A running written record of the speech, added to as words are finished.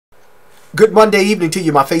Good Monday evening to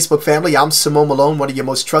you, my Facebook family. I'm Simone Malone, one of your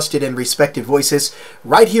most trusted and respected voices,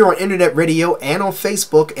 right here on internet radio and on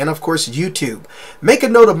Facebook and, of course, YouTube. Make a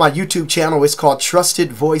note of my YouTube channel. It's called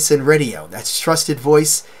Trusted Voice in Radio. That's Trusted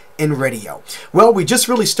Voice in Radio. Well, we're just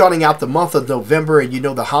really starting out the month of November, and you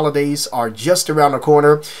know the holidays are just around the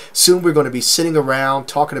corner. Soon we're going to be sitting around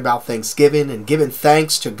talking about Thanksgiving and giving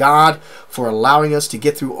thanks to God for allowing us to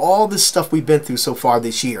get through all this stuff we've been through so far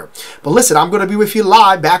this year. But listen, I'm going to be with you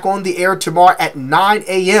live back on the air tomorrow at 9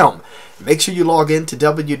 a.m. Make sure you log in to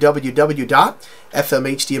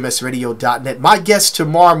www.fmhdmsradio.net. My guest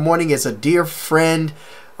tomorrow morning is a dear friend,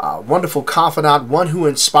 wonderful confidant, one who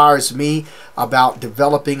inspires me about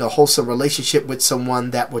developing a wholesome relationship with someone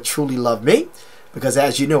that will truly love me. Because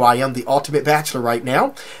as you know, I am the ultimate bachelor right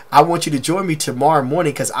now. I want you to join me tomorrow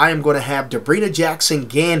morning because I am going to have Debrina Jackson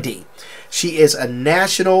Gandy. She is a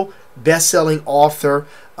national best-selling author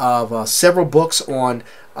of several books on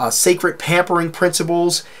sacred pampering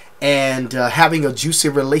principles and having a juicy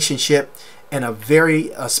relationship in a very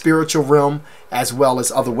spiritual realm as well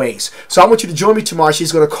as other ways. So I want you to join me tomorrow.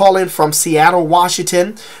 She's going to call in from Seattle,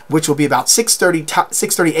 Washington, which will be about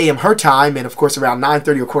 6:30 a.m. her time, and of course around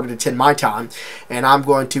 9:30 or quarter to 10 my time. And I'm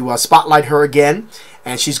going to spotlight her again,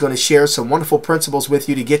 and she's going to share some wonderful principles with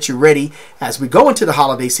you to get you ready as we go into the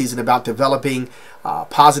holiday season about developing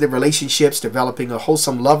positive relationships, developing a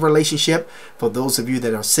wholesome love relationship for those of you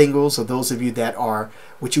that are singles or those of you that are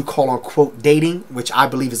what you call unquote dating, which I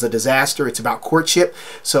believe is a disaster. It's about courtship.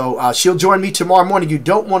 So she'll join me tomorrow morning. You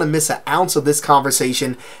don't want to miss an ounce of this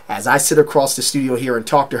conversation as I sit across the studio here and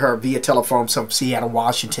talk to her via telephone from Seattle,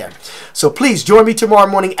 Washington. So please join me tomorrow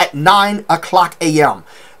morning at 9 o'clock a.m.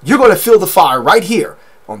 You're going to feel the fire right here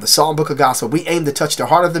on the Songbook of Gospel. We aim to touch the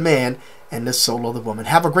heart of the man and the soul of the woman.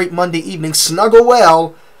 Have a great Monday evening. Snuggle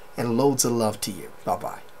well and loads of love to you.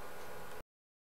 Bye-bye.